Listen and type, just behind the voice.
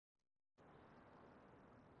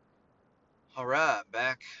All right,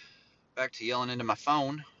 back to yelling into my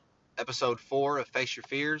phone. Episode 4 of Face Your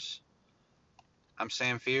Fears. I'm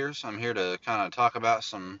Sam Fears. I'm here to kind of talk about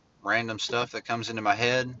some random stuff that comes into my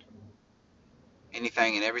head,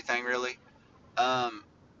 anything and everything really. Um,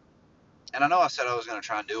 and I know I said I was going to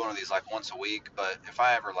try and do one of these like once a week, but if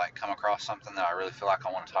I ever like come across something that I really feel like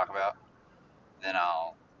I want to talk about, then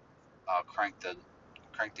I'll crank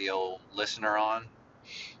the old listener on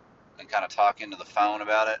and kind of talk into the phone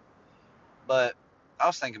about it. But I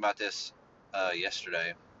was thinking about this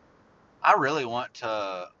yesterday. I really want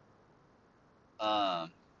to.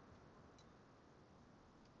 Um,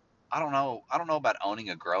 I don't know about owning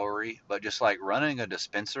a growery, but just like running a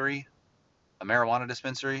dispensary, a marijuana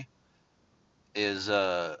dispensary, is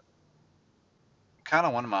kind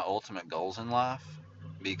of one of my ultimate goals in life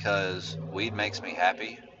because weed makes me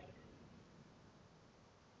happy.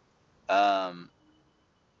 Um,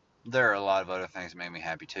 there are a lot of other things that make me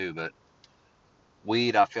happy too, but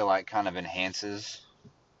weed I feel like kind of enhances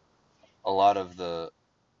a lot of the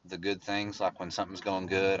good things. Like when something's going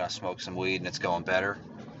good, I smoke some weed and it's going better.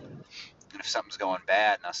 And if something's going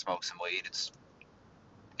bad and I smoke some weed,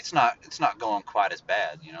 it's not going quite as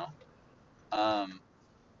bad, you know. Um,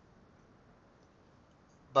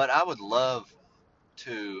 but I would love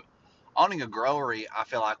to owning a growery. I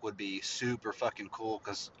feel like would be super fucking cool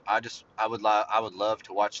because I would love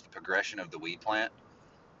to watch the progression of the weed plant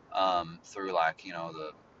through like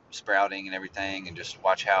the sprouting and everything, and just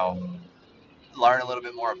watch how learn a little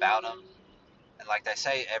bit more about them. And like they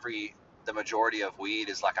say, the majority of weed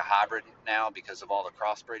is like a hybrid now because of all the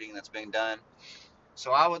crossbreeding that's being done.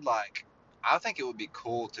 So I think it would be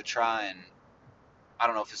cool to try and, I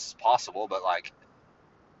don't know if this is possible, but like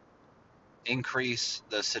increase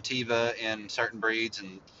the sativa in certain breeds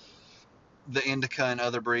and the indica and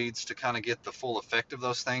other breeds to kind of get the full effect of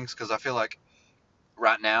those things, because I feel like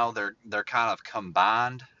right now they're kind of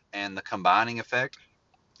combined, and the combining effect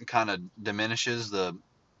kind of diminishes the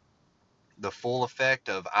full effect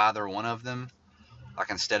of either one of them. Like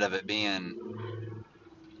instead of it being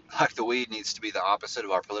like the weed needs to be the opposite of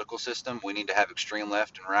our political system, we need to have extreme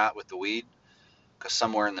left and right with the weed, because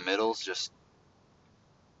somewhere in the middle is just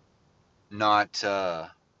not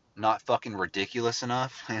not fucking ridiculous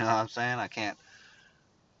enough. You know what I'm saying? I can't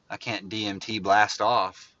DMT blast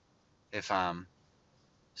off if I'm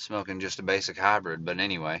smoking just a basic hybrid. But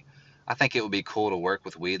anyway, I think it would be cool to work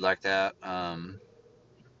with weed like that. And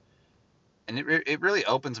it really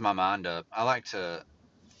opens my mind up. I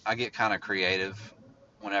get kind of creative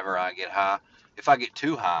whenever I get high. If I get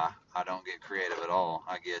too high, I don't get creative at all.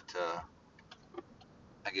 I get,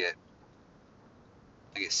 I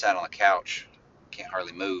get sat on the couch, can't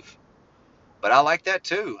hardly move. But I like that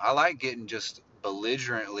too. I like getting just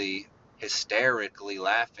belligerently, hysterically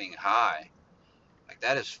laughing high. Like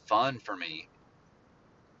that is fun for me.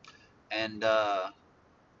 And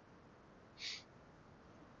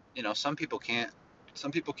some people can't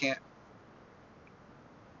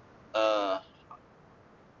uh,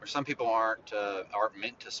 or some people aren't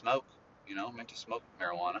meant to smoke. Meant to smoke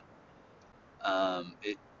marijuana.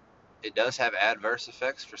 It does have adverse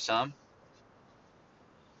effects for some,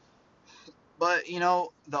 but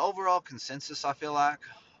the overall consensus I feel like,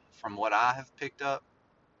 from what I have picked up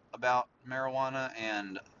about marijuana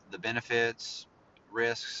and the benefits,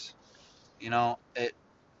 risks, it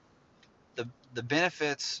the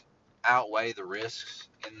benefits outweigh the risks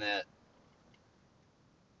in that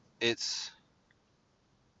it's,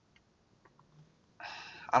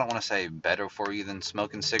 I don't want to say better for you than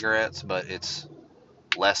smoking cigarettes, but it's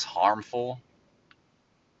less harmful,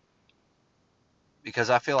 because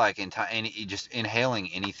I feel like just inhaling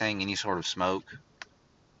anything, any sort of smoke,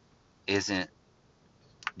 isn't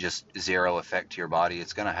just zero effect to your body.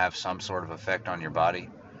 It's going to have some sort of effect on your body,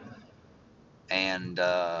 and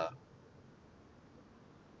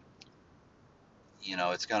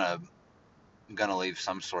it's gonna leave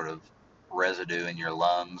some sort of residue in your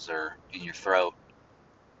lungs or in your throat.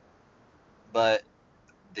 But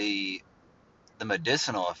the the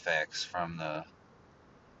medicinal effects from the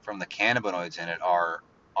cannabinoids in it are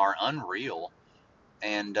unreal,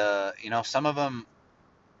 and some of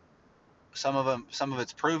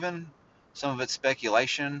it's proven, some of it's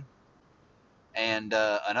speculation. And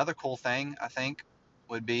another cool thing I think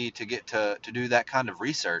would be to get to do that kind of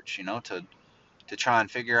research, to try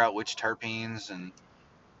and figure out which terpenes and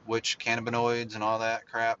which cannabinoids and all that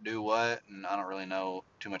crap do what. And I don't really know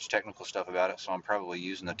too much technical stuff about it, so I'm probably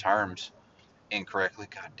using the terms incorrectly.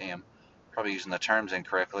 God damn, probably using the terms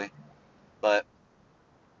incorrectly. But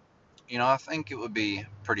I think it would be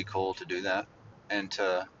pretty cool to do that, and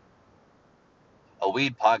to a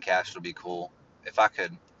weed podcast would be cool if I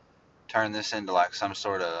could turn this into like some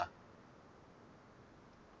sort of,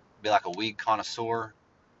 be like a weed connoisseur.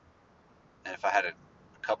 And if I had a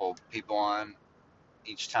couple people on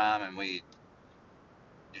each time and we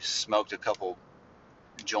just smoked a couple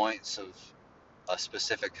joints of a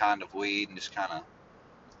specific kind of weed and just kind of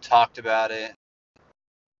talked about it.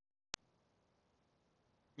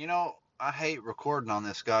 You know, I hate recording on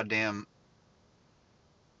this goddamn.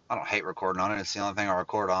 I don't hate recording on it. It's the only thing I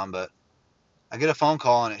record on. But I get a phone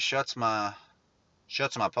call and it shuts my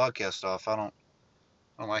podcast off. I don't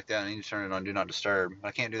like that. I need to turn it on Do Not Disturb.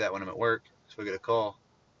 I can't do that when I'm at work. So I get a call.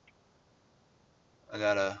 I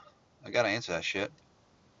gotta answer that shit.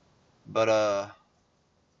 But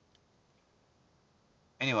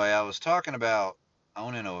anyway, I was talking about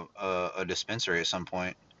owning a dispensary at some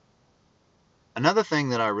point. Another thing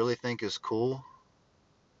that I really think is cool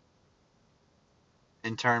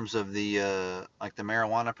in terms of the like the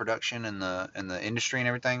marijuana production and the industry and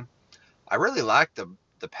everything, I really like the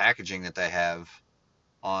packaging that they have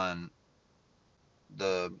on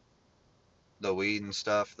the weed and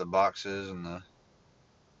stuff, the boxes and the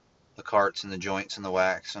carts and the joints and the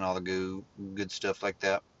wax and all the good stuff like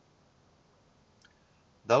that.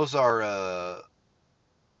 Those are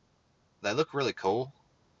they look really cool,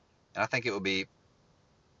 and I think it would be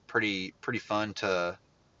pretty fun to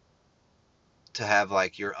have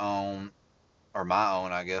like your own, or my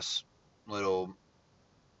own, I guess, little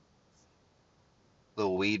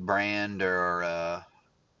weed brand or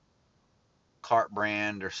cart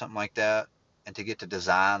brand or something like that, and to get to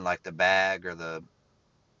design like the bag or the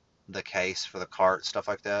case for the cart, stuff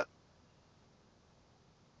like that.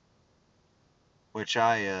 Which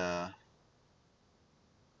and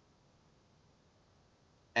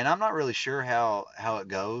I'm not really sure how it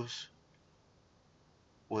goes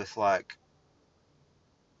with, like,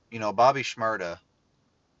 Bobby Shmurda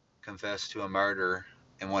confessed to a murder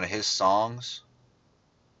in one of his songs.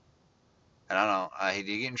 And I don't know, did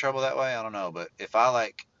he get in trouble that way? I don't know, but if I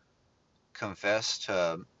like confess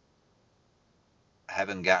to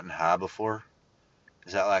having gotten high before,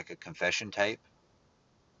 is that like a confession tape?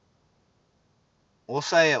 We'll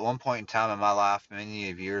say at one point in time in my life, many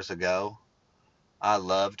of years ago, I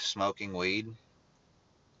loved smoking weed.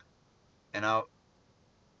 And I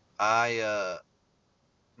I'm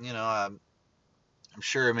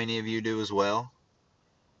sure many of you do as well.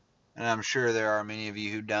 And I'm sure there are many of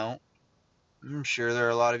you who don't. I'm sure there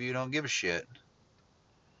are a lot of you who don't give a shit.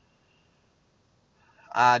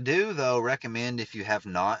 I do, though, recommend, if you have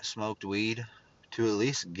not smoked weed, to at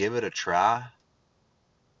least give it a try.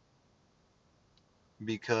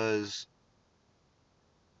 Because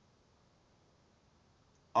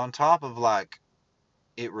on top of, like,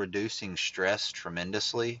 it reducing stress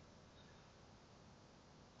tremendously,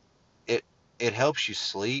 it it helps you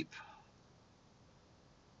sleep.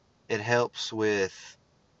 It helps with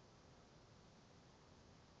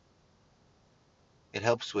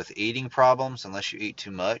eating problems. Unless you eat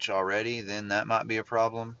too much already, then that might be a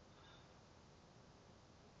problem.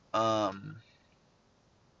 And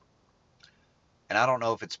I don't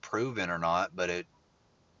know if it's proven or not, but it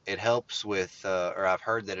helps with, or I've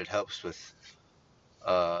heard that it helps with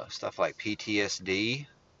stuff like PTSD.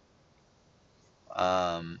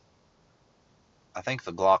 Um, I think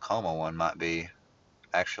the glaucoma one might be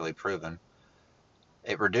actually proven.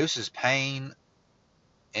 It reduces pain,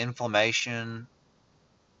 inflammation,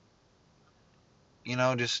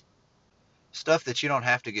 just stuff that you don't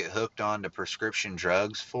have to get hooked on to prescription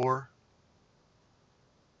drugs for.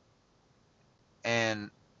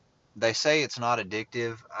 And they say it's not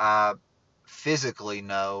addictive. I physically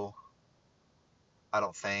know, I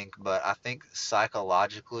don't think, but I think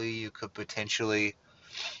psychologically you could potentially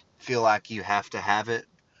feel like you have to have it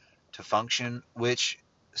to function, which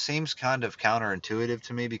seems kind of counterintuitive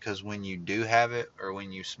to me, because when you do have it, or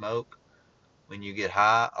when you smoke, when you get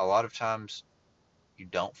high, a lot of times you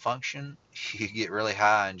don't function. You get really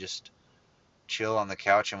high and just chill on the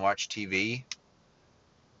couch and watch TV,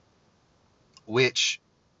 which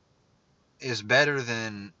is better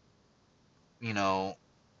than, you know,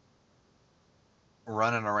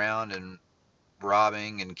 running around and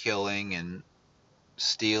robbing and killing and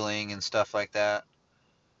stealing and stuff like that.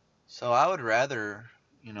 So I'd rather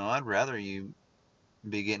you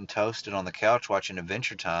be getting toasted on the couch watching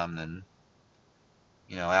Adventure Time than,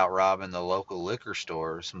 out robbing the local liquor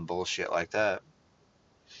store or some bullshit like that.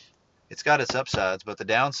 It's got its upsides, but the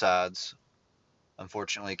downsides,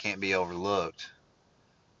 unfortunately, can't be overlooked.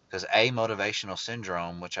 Because motivational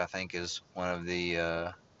syndrome, which I think is one of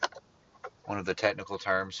the technical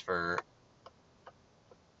terms for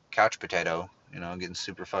couch potato, getting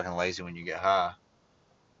super fucking lazy when you get high.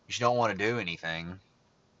 You just don't want to do anything.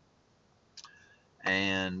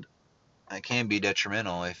 and it can be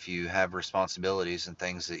detrimental if you have responsibilities and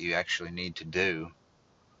things that you actually need to do.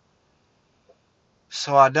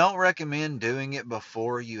 So I don't recommend doing it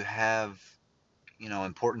before you have,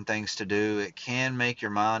 important things to do. It can make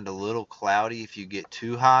your mind a little cloudy if you get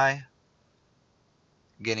too high.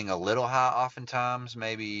 Getting a little high oftentimes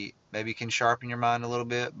maybe can sharpen your mind a little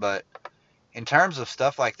bit, but in terms of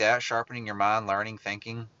stuff like that, sharpening your mind, learning,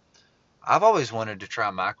 thinking, I've always wanted to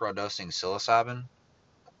try microdosing psilocybin,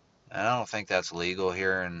 and I don't think that's legal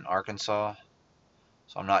here in Arkansas,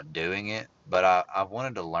 so I'm not doing it, but I've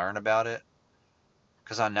wanted to learn about it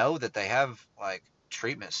because I know that they have like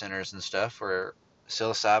treatment centers and stuff where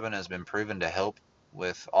psilocybin has been proven to help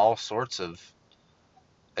with all sorts of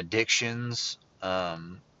addictions.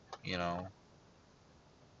 You know,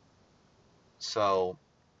 so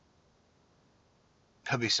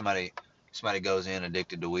could be somebody goes in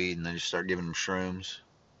addicted to weed and they just start giving them shrooms.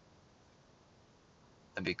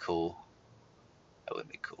 That'd be cool. That would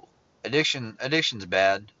be cool. Addiction's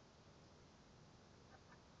bad.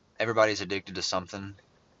 Everybody's addicted to something.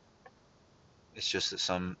 It's just that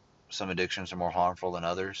some addictions are more harmful than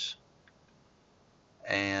others,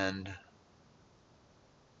 and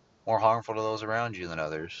more harmful to those around you than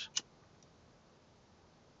others.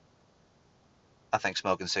 I think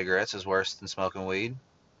smoking cigarettes is worse than smoking weed.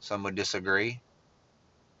 Some would disagree,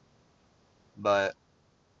 but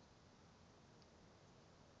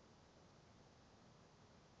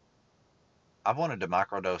I've wanted to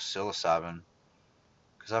microdose psilocybin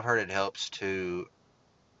because I've heard it helps to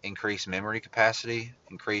increase memory capacity,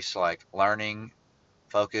 increase like learning,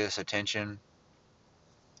 focus, attention,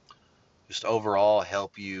 just overall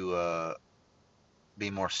help you be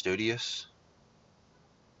more studious.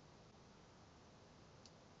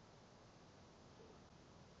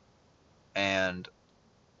 And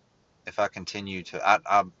if I continue to,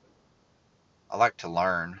 I like to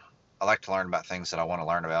learn. I like to learn about things that I want to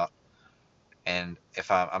learn about. And if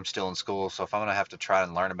I'm still in school, so if I'm gonna have to try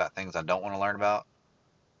and learn about things I don't want to learn about,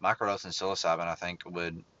 microdosing psilocybin I think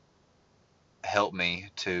would help me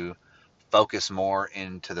to focus more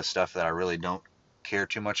into the stuff that I really don't care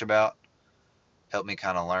too much about. Help me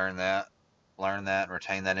kind of learn that, and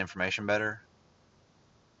retain that information better.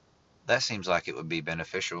 That seems like it would be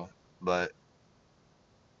beneficial, but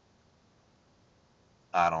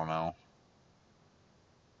I don't know.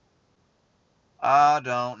 I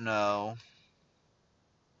don't know.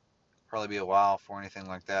 Probably be a while before anything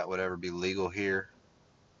like that would ever be legal here.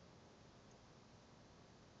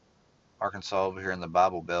 Arkansas over here in the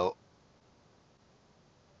Bible Belt.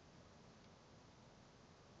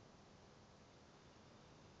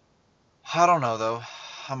 I don't know though.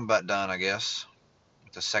 I'm about done, I guess,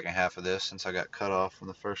 with the second half of this since I got cut off from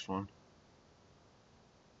the first one.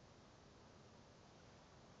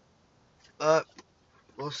 But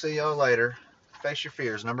we'll see y'all later. Face Your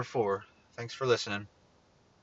Fears, number 4. Thanks for listening.